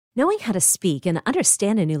Knowing how to speak and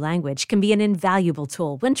understand a new language can be an invaluable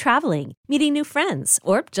tool when traveling, meeting new friends,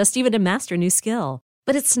 or just even to master a new skill.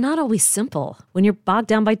 But it's not always simple when you're bogged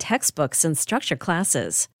down by textbooks and structured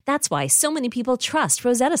classes. That's why so many people trust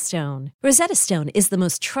Rosetta Stone. Rosetta Stone is the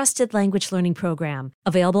most trusted language learning program,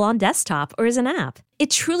 available on desktop or as an app. It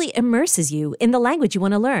truly immerses you in the language you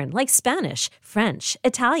want to learn, like Spanish, French,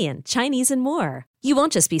 Italian, Chinese, and more. You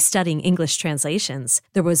won't just be studying English translations.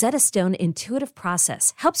 The Rosetta Stone intuitive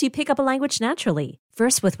process helps you pick up a language naturally,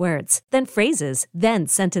 first with words, then phrases, then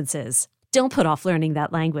sentences. Don't put off learning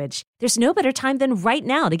that language. There's no better time than right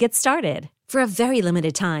now to get started. For a very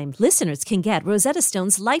limited time, listeners can get Rosetta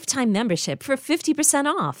Stone's lifetime membership for 50%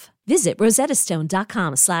 off. Visit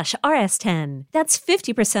rosettastone.com/rs10. That's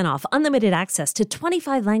 50% off unlimited access to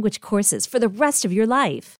 25 language courses for the rest of your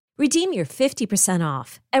life. Redeem your 50%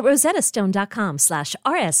 off at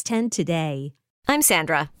rosettastone.com/rs10 today. I'm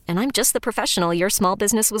Sandra, and I'm just the professional your small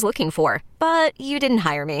business was looking for. But you didn't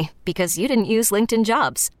hire me because you didn't use LinkedIn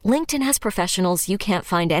Jobs. LinkedIn has professionals you can't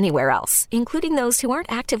find anywhere else, including those who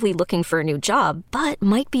aren't actively looking for a new job, but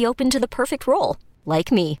might be open to the perfect role,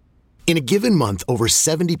 like me. In a given month, over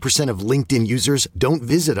 70% of LinkedIn users don't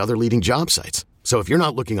visit other leading job sites. So if you're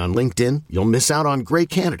not looking on LinkedIn, you'll miss out on great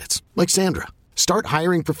candidates like Sandra. Start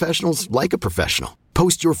hiring professionals like a professional.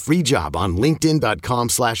 Post your free job on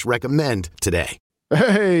linkedin.com/recommend today.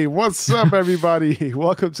 Hey, what's up, everybody?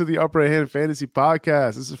 Welcome to the Upper Hand Fantasy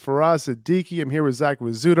Podcast. This is Faraz Siddiqui. I'm here with Zach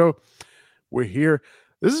Rizzuto. We're here.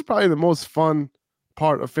 This is probably the most fun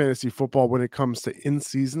part of fantasy football when it comes to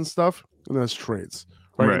in-season stuff, and that's trades.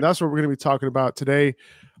 Right? And that's what we're going to be talking about today.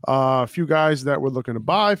 A few guys that we're looking to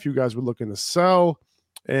buy, a few guys we're looking to sell,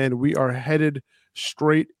 and we are headed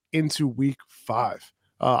straight into week 5.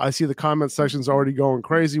 I see the comment section's already going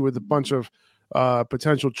crazy with a bunch of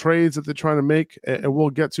potential trades that they're trying to make, and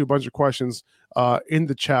we'll get to a bunch of questions in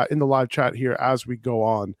the chat, in the live chat here as we go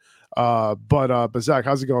on. But Zach,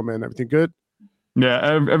 how's it going, man? Everything good?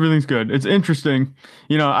 Yeah, everything's good. It's interesting.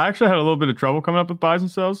 I actually had a little bit of trouble coming up with buys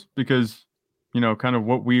and sells because, kind of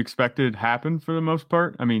what we expected happened for the most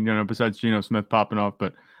part. I mean, besides Geno Smith popping off,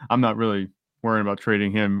 but I'm not really worrying about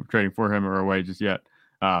trading for him or away just yet.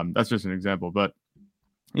 That's just an example, but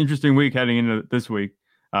interesting week heading into this week.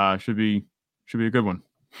 Should be a good one.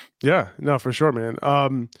 Yeah, no, for sure,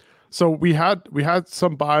 man. So we had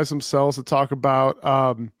some buys, some sells to talk about,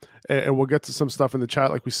 and we'll get to some stuff in the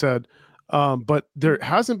chat, like we said. But there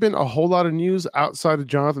hasn't been a whole lot of news outside of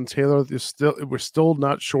Jonathan Taylor. We're still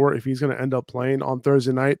not sure if he's going to end up playing on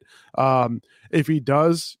Thursday night. If he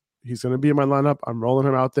does, he's going to be in my lineup. I'm rolling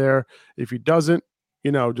him out there. If he doesn't,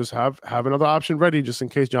 just have another option ready just in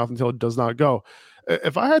case Jonathan Taylor does not go.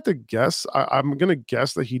 If I had to guess, I'm going to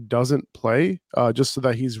guess that he doesn't play just so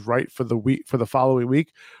that he's right for the following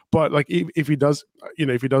week. But like if he does,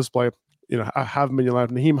 if he does play, I have him in your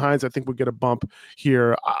lineup. Nyheim Hines, I think, would get a bump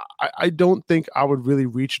here. I don't think I would really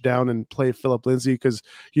reach down and play Philip Lindsay because,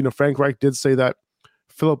 Frank Reich did say that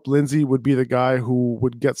Philip Lindsay would be the guy who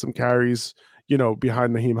would get some carries,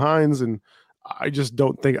 behind Nyheim Hines. And I just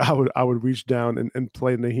don't think I would reach down and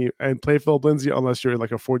play Nyheim and play Philip Lindsay unless you're in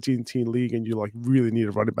like a 14-team league and you like really need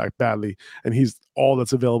a running back badly. And he's all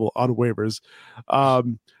that's available on waivers.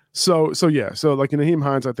 So like Nyheim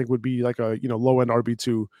Hines, I think would be like a, low end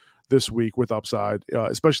RB2 this week with upside,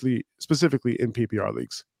 specifically in PPR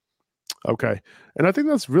leagues. Okay. And I think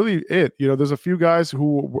that's really it. There's a few guys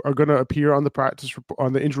who are going to appear on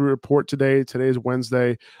on the injury report today. Today is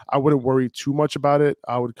Wednesday. I wouldn't worry too much about it.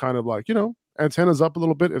 I would kind of like, antennas up a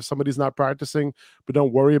little bit if somebody's not practicing, but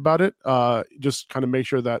don't worry about it. Just kind of make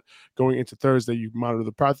sure that going into Thursday, you monitor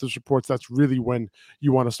the practice reports. That's really when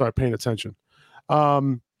you want to start paying attention.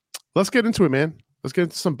 Let's get into it, man. Let's get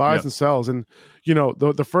into some buys and sells. And,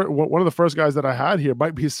 the first, one of the first guys that I had here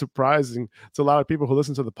might be surprising to a lot of people who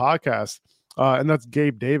listen to the podcast, and that's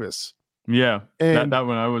Gabe Davis. Yeah, and that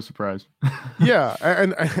one I was surprised. Yeah,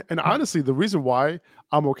 and honestly, the reason why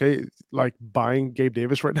I'm okay like buying Gabe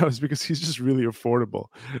Davis right now is because he's just really affordable,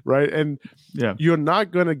 right? And you're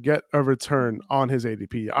not going to get a return on his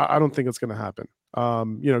ADP. I don't think it's going to happen.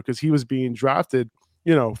 Because he was being drafted,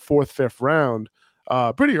 4th, 5th round,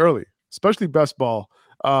 pretty early, especially best ball.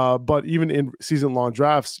 But even in season-long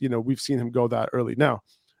drafts, we've seen him go that early. Now,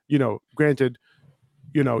 granted,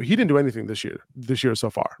 he didn't do anything this year so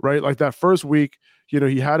far, right? Like that first week,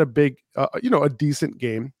 he had a big, a decent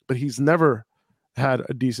game, but he's never had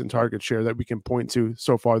a decent target share that we can point to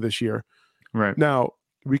so far this year. Right. Now,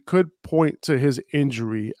 we could point to his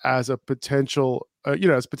injury as a potential,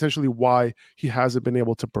 as potentially why he hasn't been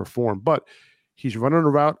able to perform, but he's running a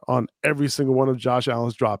route on every single one of Josh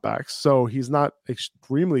Allen's dropbacks. So he's not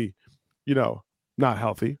extremely, not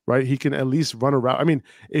healthy, right? He can at least run around. I mean,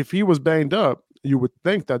 if he was banged up, you would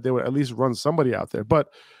think that they would at least run somebody out there. But,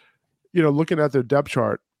 looking at their depth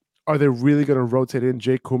chart, are they really going to rotate in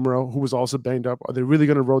Jake Kumerow, who was also banged up? Are they really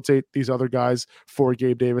going to rotate these other guys for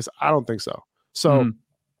Gabe Davis? I don't think so. So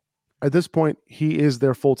at this point, he is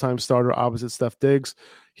their full-time starter opposite Steph Diggs.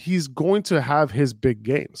 He's going to have his big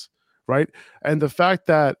games, right? And the fact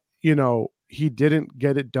that, he didn't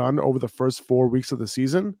get it done over the first 4 weeks of the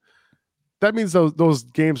season, that means those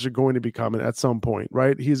games are going to be coming at some point,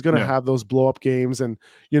 right? He's going to have those blow-up games. And,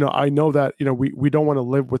 I know that, we don't want to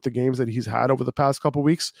live with the games that he's had over the past couple of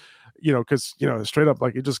weeks, because, straight up,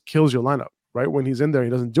 like, it just kills your lineup, right? When he's in there, he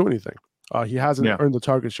doesn't do anything. He hasn't earned the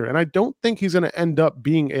target share. And I don't think he's going to end up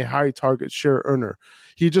being a high target share earner.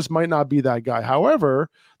 He just might not be that guy. However,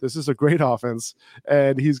 this is a great offense,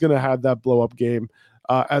 and he's going to have that blow-up game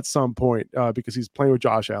at some point because he's playing with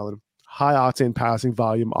Josh Allen. High-octane passing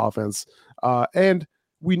volume offense. And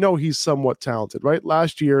we know he's somewhat talented, right?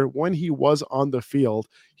 Last year, when he was on the field,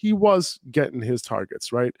 he was getting his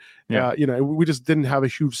targets, right? Yeah. We just didn't have a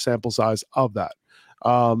huge sample size of that.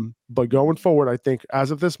 But going forward, I think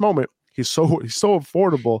as of this moment, he's so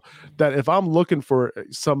affordable that if I'm looking for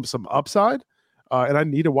some upside and I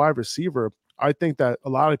need a wide receiver, I think that a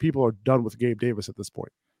lot of people are done with Gabe Davis at this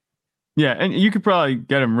point. Yeah, and you could probably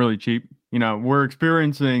get him really cheap. We're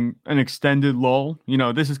experiencing an extended lull.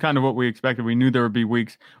 This is kind of what we expected. We knew there would be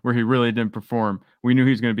weeks where he really didn't perform. We knew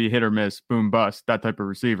he was going to be hit or miss, boom, bust, that type of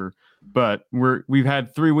receiver. But we've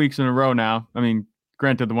had 3 weeks in a row now. I mean,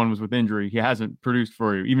 granted, the one was with injury. He hasn't produced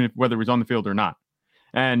for you, even whether he's on the field or not.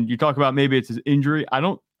 And you talk about maybe it's his injury. I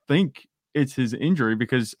don't think it's his injury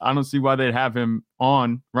because I don't see why they'd have him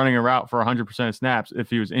on running a route for 100% of snaps if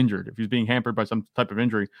he was injured. If he's being hampered by some type of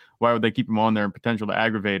injury, why would they keep him on there and potential to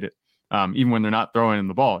aggravate it, even when they're not throwing him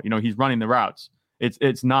the ball? He's running the routes.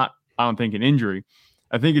 It's not, I don't think, an injury.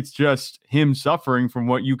 I think it's just him suffering from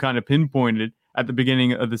what you kind of pinpointed at the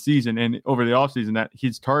beginning of the season and over the offseason, that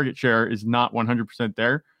his target share is not 100%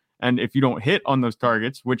 there. And if you don't hit on those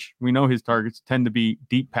targets, which we know his targets tend to be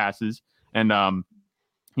deep passes and,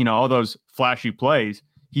 all those flashy plays,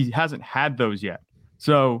 he hasn't had those yet.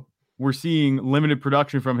 So we're seeing limited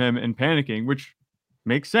production from him and panicking, which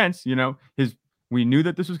makes sense. We knew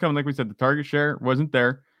that this was coming. Like we said, the target share wasn't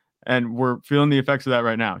there, and we're feeling the effects of that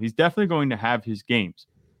right now. He's definitely going to have his games,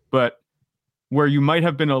 but where you might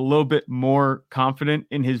have been a little bit more confident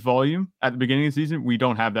in his volume at the beginning of the season, we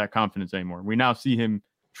don't have that confidence anymore. We now see him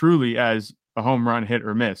truly as a home run, hit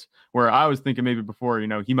or miss, where I was thinking maybe before,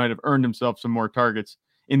 he might have earned himself some more targets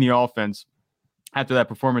in the offense after that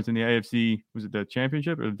performance in the AFC. Was it the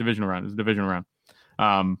championship or the divisional round? It was the divisional round.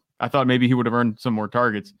 I thought maybe he would have earned some more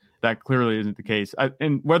targets. That clearly isn't the case.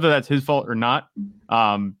 And whether that's his fault or not,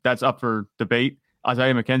 that's up for debate.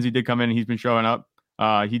 Isaiah McKenzie did come in and he's been showing up.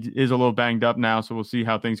 He is a little banged up now, so we'll see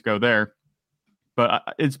how things go there. But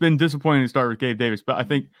it's been disappointing to start with Gabe Davis, but I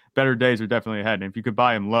think better days are definitely ahead. And if you could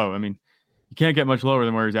buy him low, I mean, you can't get much lower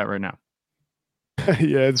than where he's at right now.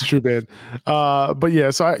 Yeah, it's true, man. But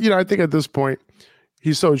yeah, so I think at this point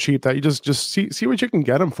he's so cheap that you just see what you can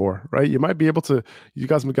get him for, right? You might be able to. You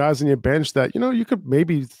got some guys in your bench that you could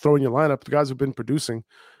maybe throw in your lineup. The guys who've been producing,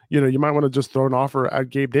 you might want to just throw an offer at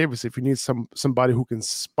Gabe Davis if you need somebody who can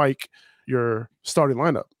spike your starting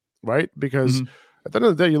lineup, right? Because at the end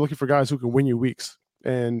of the day, you're looking for guys who can win you weeks.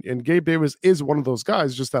 And Gabe Davis is one of those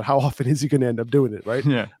guys, just that how often is he going to end up doing it, right?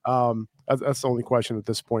 Yeah. That's the only question at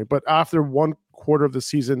this point. But after one quarter of the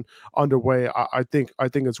season underway, I think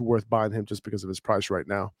it's worth buying him just because of his price right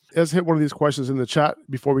now. Let's hit one of these questions in the chat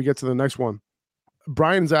before we get to the next one.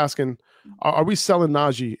 Brian's asking, are we selling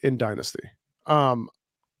Najee in Dynasty?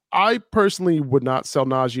 I personally would not sell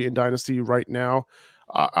Najee in Dynasty right now.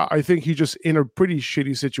 I think he's just in a pretty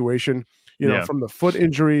shitty situation. From the foot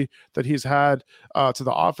injury that he's had to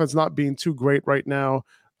the offense not being too great right now,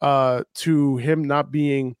 to him not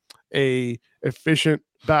being a efficient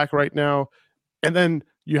back right now. And then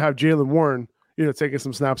you have Jaylen Warren, taking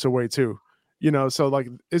some snaps away too. So like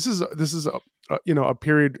this is a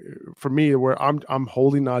period for me where I'm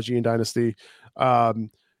holding Najee in Dynasty. Am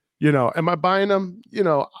I buying him?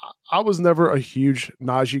 I was never a huge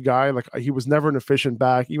Najee guy. Like he was never an efficient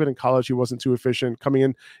back. Even in college, he wasn't too efficient. Coming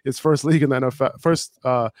in his first league in the NFL, first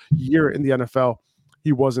year in the NFL,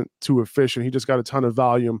 he wasn't too efficient. He just got a ton of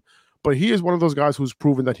volume. But he is one of those guys who's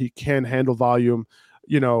proven that he can handle volume,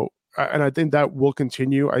 and I think that will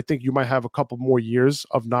continue. I think you might have a couple more years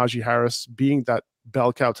of Najee Harris being that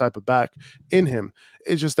bell cow type of back in him.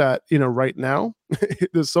 It's just that, right now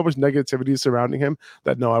there's so much negativity surrounding him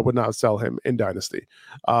that no, I would not sell him in Dynasty.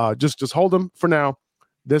 Just hold him for now.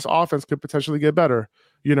 This offense could potentially get better,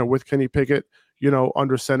 with Kenny Pickett,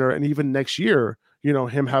 under center, and even next year,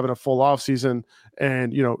 him having a full off season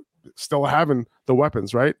and, still having the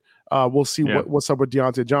weapons, right? We'll see what's up with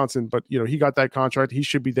Deontay Johnson, but he got that contract. He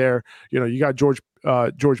should be there. You got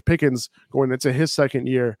George Pickens going into his second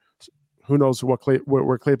year. Who knows where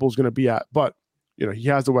Claypool's going to be at, but he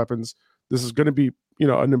has the weapons. This is going to be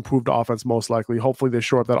an improved offense most likely. Hopefully they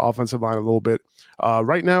shore up that offensive line a little bit.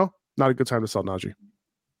 Right now, not a good time to sell Najee.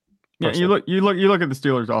 Yeah, you look at the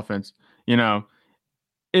Steelers offense.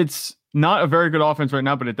 It's not a very good offense right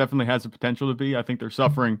now, but it definitely has the potential to be. I think they're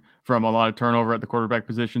suffering from a lot of turnover at the quarterback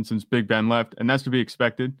position since Big Ben left, and that's to be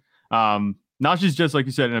expected. Najee's just like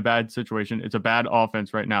you said in a bad situation. It's a bad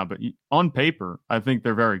offense right now, but on paper, I think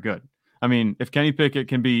they're very good. I mean, if Kenny Pickett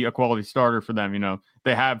can be a quality starter for them,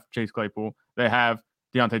 they have Chase Claypool, they have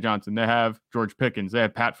Deontay Johnson, they have George Pickens, they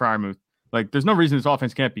have Pat Freiermuth. Like, there's no reason this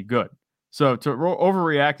offense can't be good. So to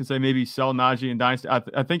overreact and say maybe sell Najee and Dynasty,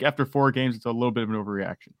 I think after 4 games, it's a little bit of an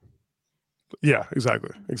overreaction. Yeah,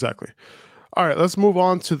 exactly. All right, let's move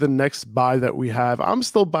on to the next buy that we have. I'm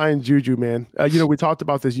still buying Juju, man. We talked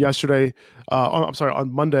about this yesterday.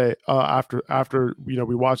 On Monday after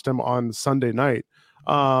we watched him on Sunday night.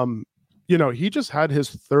 He just had his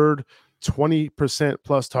third 20%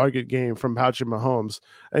 plus target game from Patrick Mahomes,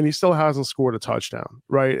 and he still hasn't scored a touchdown,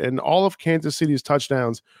 right? And all of Kansas City's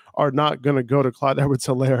touchdowns are not going to go to Clyde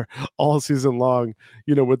Edwards-Helaire all season long,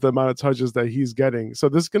 with the amount of touches that he's getting. So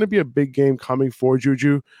this is going to be a big game coming for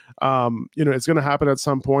Juju. It's going to happen at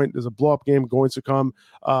some point. There's a blow-up game going to come,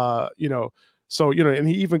 and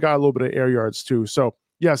he even got a little bit of air yards too. So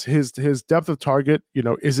yes, his depth of target,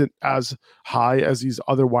 isn't as high as these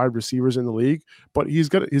other wide receivers in the league, but he's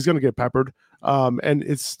gonna get peppered. And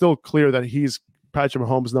it's still clear that he's Patrick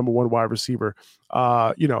Mahomes' number 1 wide receiver.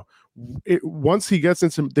 Once they get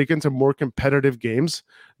into more competitive games,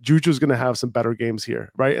 Juju's going to have some better games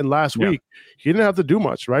here, right? And last week, he didn't have to do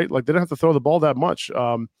much, right? Like, they didn't have to throw the ball that much.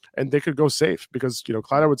 And they could go safe because,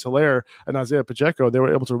 Clyde Edwards-Helaire and Isaiah Pacheco, they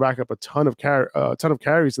were able to rack up a ton of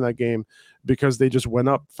carries in that game because they just went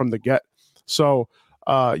up from the get. So,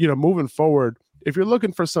 moving forward, if you're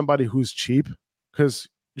looking for somebody who's cheap, because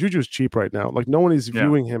Juju's cheap right now, like, no one is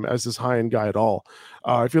viewing him as this high-end guy at all.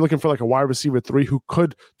 If you're looking for like a wide receiver 3 who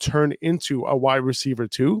could turn into a wide receiver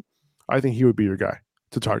 2, I think he would be your guy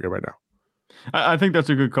to target right now. I think that's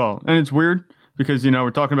a good call. And it's weird because,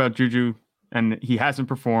 we're talking about Juju and he hasn't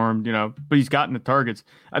performed, but he's gotten the targets.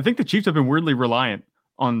 I think the Chiefs have been weirdly reliant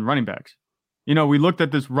on running backs. We looked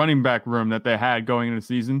at this running back room that they had going into the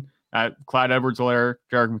season at Clyde Edwards-Helaire,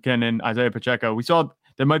 Jerick McKinnon, Isaiah Pacheco. We saw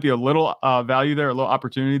there might be a little value there, a little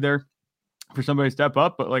opportunity there for somebody to step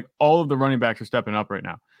up, but like all of the running backs are stepping up right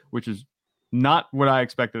now, which is not what I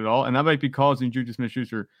expected at all. And that might be causing Juju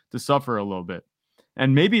Smith-Schuster to suffer a little bit.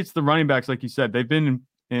 And maybe it's the running backs, like you said, they've been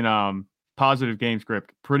in positive game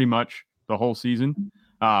script pretty much the whole season.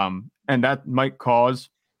 And that might cause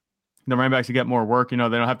the running backs to get more work. They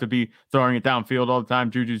don't have to be throwing it downfield all the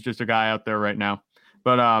time. Juju's just a guy out there right now.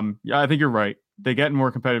 But I think you're right. They get in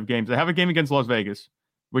more competitive games. They have a game against Las Vegas,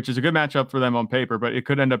 which is a good matchup for them on paper, but it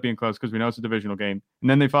could end up being close because we know it's a divisional game. And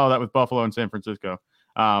then they follow that with Buffalo and San Francisco.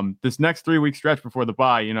 This next 3-week stretch before the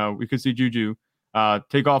bye, we could see Juju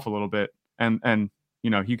take off a little bit, and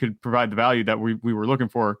he could provide the value that we were looking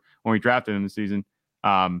for when we drafted him this season.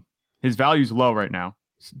 His value's low right now,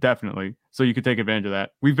 definitely. So you could take advantage of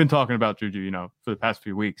that. We've been talking about Juju, for the past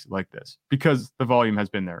few weeks like this because the volume has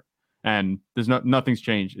been there. And there's nothing's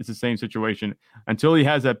changed. It's the same situation. Until he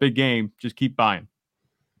has that big game, just keep buying.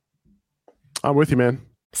 I'm with you, man.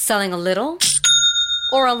 Selling a little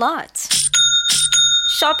or a lot?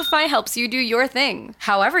 Shopify helps you do your thing,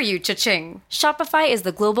 however you cha-ching. Shopify is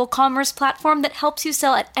the global commerce platform that helps you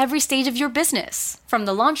sell at every stage of your business. From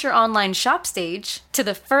the launch your online shop stage, to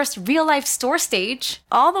the first real-life store stage,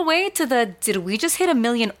 all the way to the did we just hit 1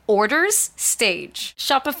 million orders stage.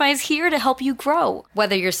 Shopify's here to help you grow.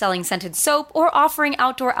 Whether you're selling scented soap or offering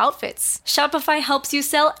outdoor outfits, Shopify helps you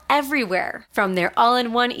sell everywhere. From their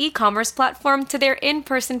all-in-one e-commerce platform to their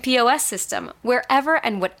in-person POS system, wherever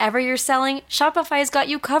and whatever you're selling, Shopify's got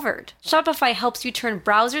you covered. Shopify helps you turn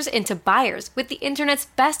browsers into buyers with the internet's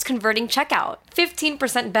best converting checkout.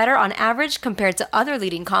 15% better on average compared to other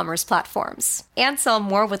leading commerce platforms. And sell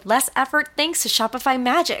more with less effort thanks to Shopify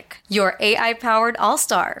Magic, your AI-powered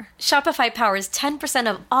all-star. Shopify powers 10%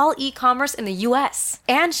 of all e-commerce in the US.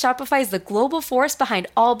 And Shopify is the global force behind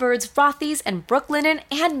Allbirds, Rothy's, and Brooklinen,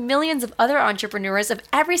 and millions of other entrepreneurs of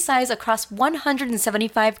every size across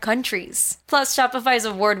 175 countries. Plus, Shopify's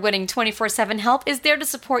award-winning 24/7 help is there to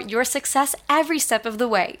support your success every step of the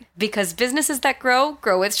way. Because businesses that grow,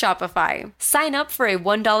 grow with Shopify. Sign up for a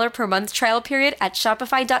 $1 per month trial period at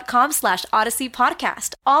shopify.com/Odyssey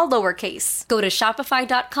Podcast, all lowercase. Go to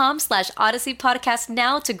shopify.com/Odyssey Podcast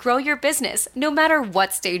now to grow your business, no matter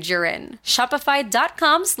what stage you're in.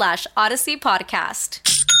 Shopify.com/Odyssey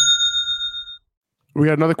Podcast. We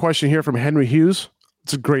got another question here from Henry Hughes.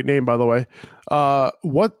 It's a great name, by the way.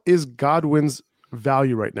 What is Godwin's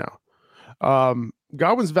value right now?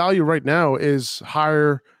 Godwin's value right now is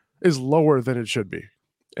lower than it should be.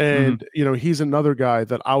 And, he's another guy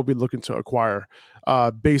that I'll be looking to acquire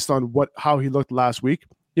based on how he looked last week.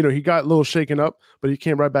 He got a little shaken up, but he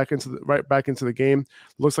came right back into the game.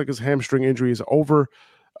 Looks like his hamstring injury is over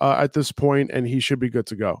at this point, and he should be good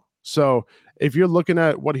to go. So if you're looking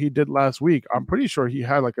at what he did last week, I'm pretty sure he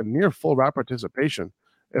had like a near full route participation,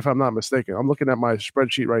 if I'm not mistaken. I'm looking at my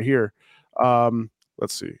spreadsheet right here.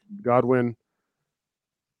 Let's see. Godwin.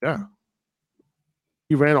 Yeah.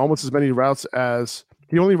 He ran almost as many routes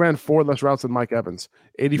he only ran 4 less routes than Mike Evans,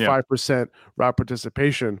 85% route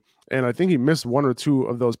participation. And I think he missed 1 or 2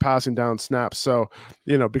 of those passing down snaps. So,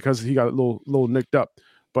 because he got a little nicked up,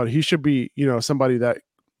 but he should be, somebody that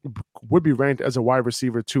would be ranked as a wide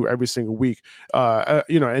receiver 2 every single week.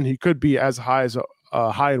 And he could be as high as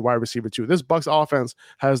a high-end wide receiver 2. This Bucs offense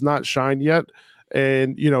has not shined yet.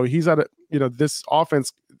 And, he's at this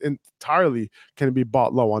offense entirely can be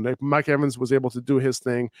bought low on. Mike Evans was able to do his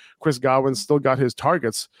thing. Chris Godwin still got his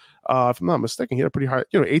targets. If I'm not mistaken, he had a pretty high,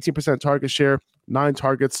 18% target share, 9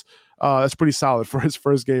 targets. That's pretty solid for his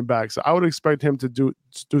first game back. So I would expect him to do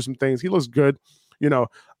some things. He looks good.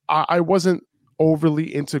 I wasn't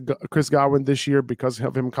overly into Chris Godwin this year because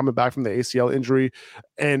of him coming back from the ACL injury,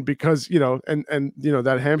 and because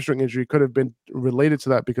that hamstring injury could have been related to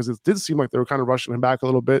that, because it did seem like they were kind of rushing him back a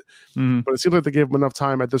little bit. But it seems like they gave him enough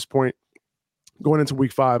time at this point going into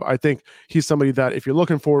week 5. I think he's somebody that if you're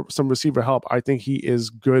looking for some receiver help, I think he is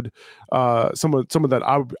good. Someone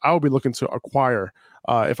that I would be looking to acquire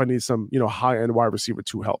if I need some high end wide receiver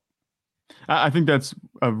 2 help. I think that's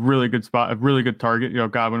a really good spot, a really good target.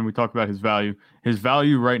 Godwin, we talked about his value. His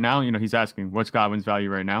value right now, he's asking, what's Godwin's value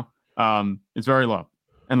right now? It's very low.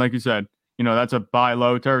 And like you said, that's a buy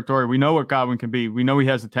low territory. We know what Godwin can be. We know he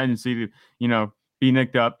has a tendency to, be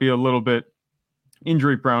nicked up, be a little bit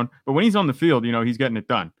injury prone. But when he's on the field, he's getting it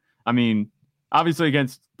done. I mean, obviously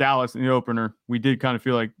against Dallas in the opener, we did kind of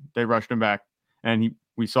feel like they rushed him back, and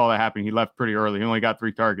we saw that happen. He left pretty early. He only got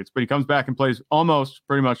 3 targets, but he comes back and plays almost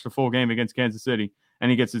pretty much the full game against Kansas City,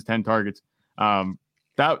 and he gets his 10 targets.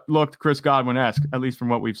 That looked Chris Godwin-esque, at least from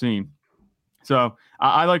what we've seen. So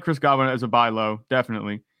I like Chris Godwin as a buy low,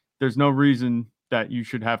 definitely. There's no reason that you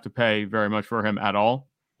should have to pay very much for him at all.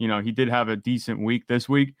 He did have a decent week this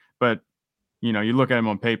week, but, you look at him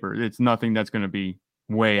on paper, it's nothing that's going to be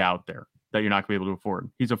way out there that you're not going to be able to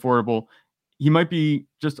afford. He's affordable. He might be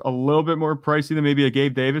just a little bit more pricey than maybe a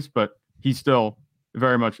Gabe Davis, but he's still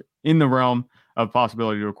very much in the realm of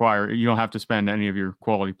possibility to acquire. You don't have to spend any of your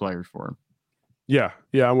quality players for him. Yeah,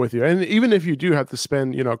 I'm with you. And even if you do have to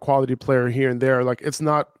spend, a quality player here and there, like, it's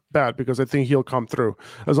not bad, because I think he'll come through.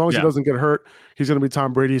 As long as he doesn't get hurt, he's going to be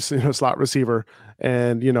Tom Brady's slot receiver,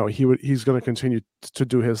 and he's going to continue to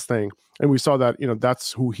do his thing. And we saw that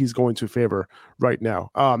that's who he's going to favor right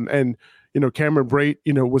now. And Cameron Brate,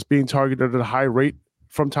 was being targeted at a high rate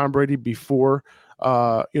from Tom Brady before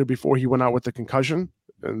he went out with the concussion,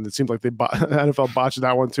 and it seems like the NFL botched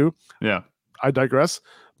that one too. Yeah, I digress.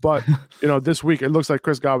 But this week it looks like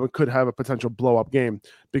Chris Godwin could have a potential blow up game,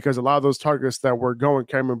 because a lot of those targets that were going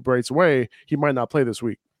Cameron Brate's way, he might not play this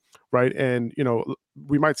week, right? And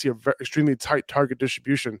we might see a extremely tight target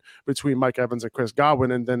distribution between Mike Evans and Chris Godwin.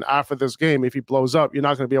 And then after this game, if he blows up, you're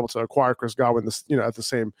not going to be able to acquire Chris Godwin at the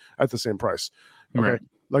same price. Okay, right.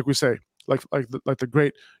 Like we say, like the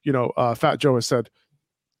great Fat Joe has said,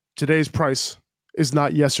 today's price is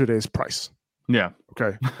not yesterday's price. Yeah.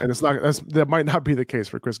 Okay. And that might not be the case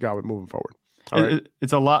for Chris Godwin moving forward.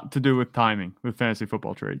 It's a lot to do with timing with fantasy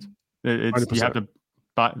football trades. You have to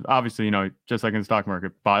buy, obviously, just like in the stock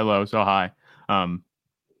market, buy low, sell high.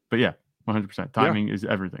 But yeah, 100%. Timing is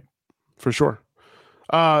everything. For sure.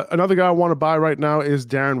 Another guy I want to buy right now is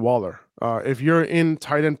Darren Waller. If you're in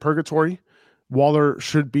tight end purgatory, Waller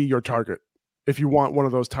should be your target if you want one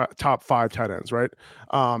of those top 5 tight ends, right?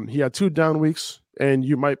 He had 2 down weeks, and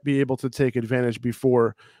you might be able to take advantage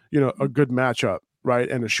before, a good matchup, right?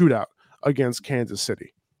 And a shootout against Kansas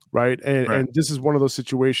City, right? And this is one of those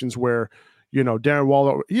situations where, Darren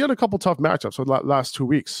Waller, he had a couple tough matchups for the last 2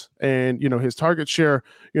 weeks, and, his target share,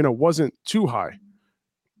 wasn't too high.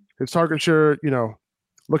 His target share,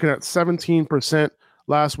 looking at 17%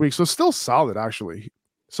 last week. So still solid, actually.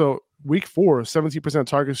 So week 4, 17%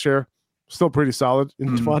 target share, still pretty solid.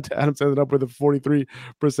 And Davante Adams ended up with a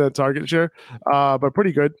 43% target share, but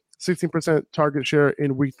pretty good. 16% target share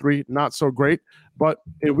in week 3, not so great. But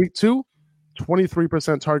in week 2,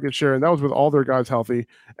 23% target share, and that was with all their guys healthy,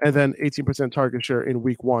 and then 18% target share in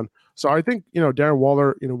week 1. So I think, Darren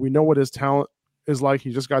Waller, we know what his talent is like.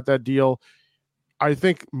 He just got that deal. I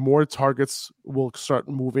think more targets will start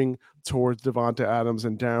moving towards Davante Adams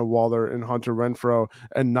and Darren Waller and Hunter Renfrow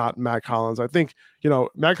and not Mack Hollins. I think,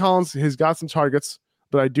 Mack Hollins, he's got some targets,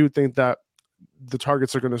 but I do think that the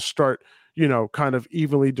targets are going to start, kind of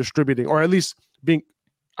evenly distributing, or at least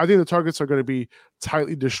I think the targets are going to be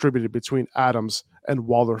tightly distributed between Adams and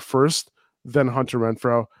Waller first, then Hunter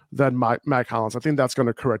Renfrow, then Mack Hollins. I think that's going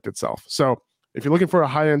to correct itself. So if you're looking for a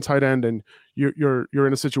high-end tight end and you're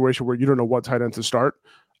in a situation where you don't know what tight end to start,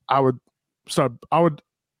 I would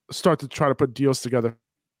start to try to put deals together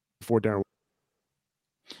for Darren.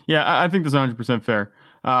 Yeah, I think that's 100% fair.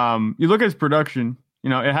 You look at his production,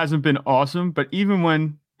 it hasn't been awesome, but even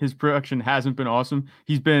when his production hasn't been awesome,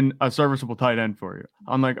 he's been a serviceable tight end for you.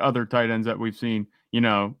 Unlike other tight ends that we've seen,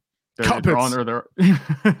 they're either on or they're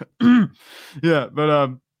yeah,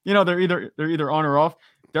 but they're either on or off.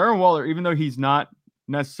 Darren Waller, even though he's not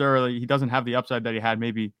necessarily, he doesn't have the upside that he had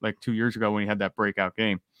maybe like 2 years ago when he had that breakout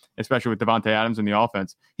game, especially with Davante Adams in the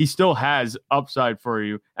offense. He still has upside for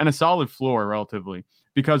you and a solid floor relatively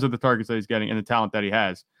because of the targets that he's getting and the talent that he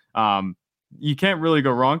has. You can't really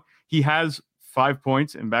go wrong. He has 5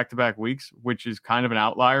 points in back-to-back weeks, which is kind of an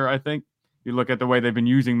outlier, I think. You look at the way they've been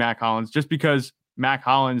using Mack Hollins, just because Mack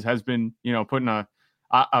Hollins has been, putting an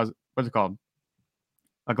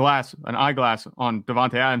eyeglass on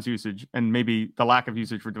Davante Adams' usage and maybe the lack of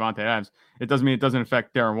usage for Davante Adams. It doesn't mean it doesn't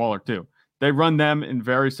affect Darren Waller too. They run them in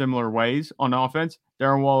very similar ways on offense.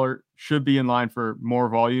 Darren Waller should be in line for more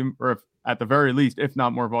volume, or if, at the very least, if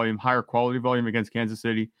not more volume, higher quality volume against Kansas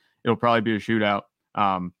City. It'll probably be a shootout.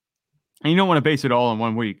 And you don't want to base it all in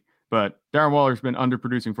 1 week, but Darren Waller's been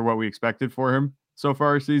underproducing for what we expected for him so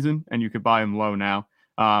far this season, and you could buy him low now.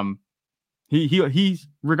 He's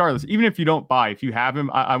regardless, even if you don't buy, if you have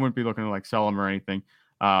him, I wouldn't be looking to sell him or anything.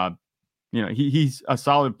 He's a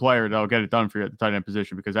solid player that'll get it done for you at the tight end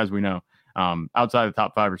position, because as we know, outside the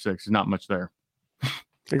top 5 or 6, there's not much there.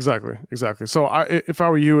 Exactly. So if I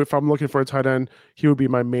were you, if I'm looking for a tight end, he would be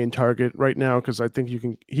my main target right now, because I think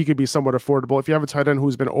he could be somewhat affordable. If you have a tight end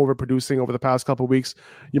who's been overproducing over the past couple of weeks,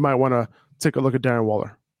 you might want to take a look at Darren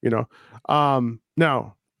Waller.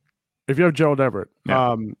 Now, if you have Gerald Everett,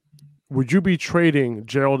 would you be trading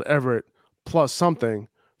Gerald Everett plus something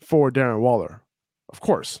for Darren Waller? Of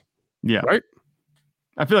course. Yeah. Right?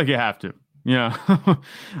 I feel like you have to. Yeah.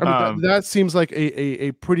 That seems like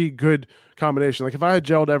a pretty good combination. Like if I had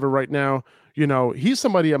Gerald Everett right now, he's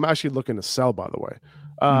somebody I'm actually looking to sell, by the way.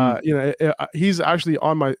 He's actually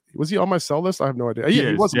was he on my sell list? I have no idea.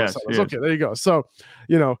 He was on my sell list. Okay, there you go. So,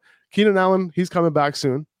 Keenan Allen, he's coming back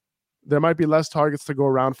soon. There might be less targets to go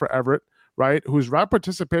around for Everett, right? Whose route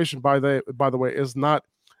participation, by the way, is not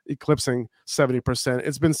eclipsing 70%.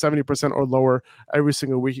 It's been 70% or lower every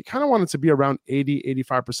single week. You kind of want it to be around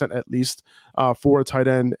 80-85% at least for a tight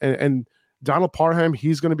end. And Donald Parham,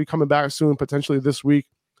 he's going to be coming back soon, potentially this week.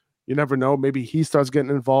 You never know. Maybe he starts getting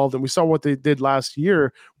involved. And we saw what they did last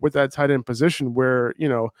year with that tight end position, where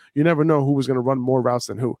you never know who was going to run more routes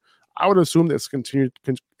than who. I would assume that's going to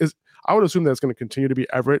continue to be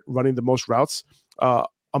Everett running the most routes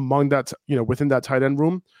among that, within that tight end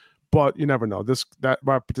room. But you never know. That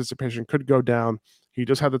participation could go down. He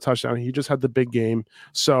just had the touchdown. He just had the big game.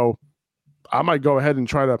 So I might go ahead and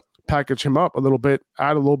try to package him up a little bit,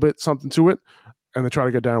 add a little bit something to it, and then try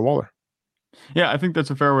to get Darren Waller. Yeah, I think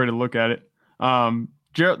that's a fair way to look at it.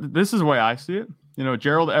 This is the way I see it.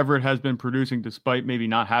 Gerald Everett has been producing despite maybe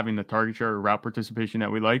not having the target share or route participation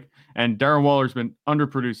that we like. And Darren Waller's been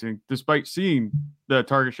underproducing despite seeing the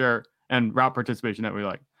target share and route participation that we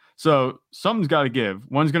like. So something's got to give.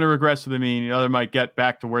 One's going to regress to the mean. The other might get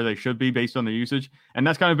back to where they should be based on the usage. And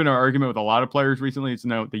that's kind of been our argument with a lot of players recently. It's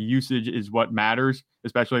the usage is what matters,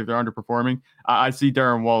 especially if they're underperforming. I see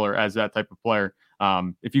Darren Waller as that type of player.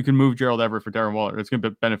 If you can move Gerald Everett for Darren Waller, it's going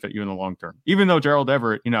to benefit you in the long term. Even though Gerald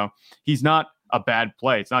Everett, he's not a bad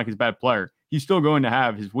play. It's not like he's a bad player. He's still going to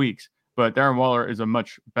have his weeks. But Darren Waller is a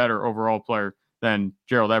much better overall player than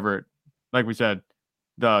Gerald Everett. Like we said,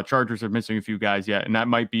 the Chargers are missing a few guys yet, and that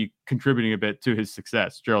might be contributing a bit to his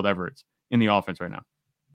success, Gerald Everett's, in the offense right now.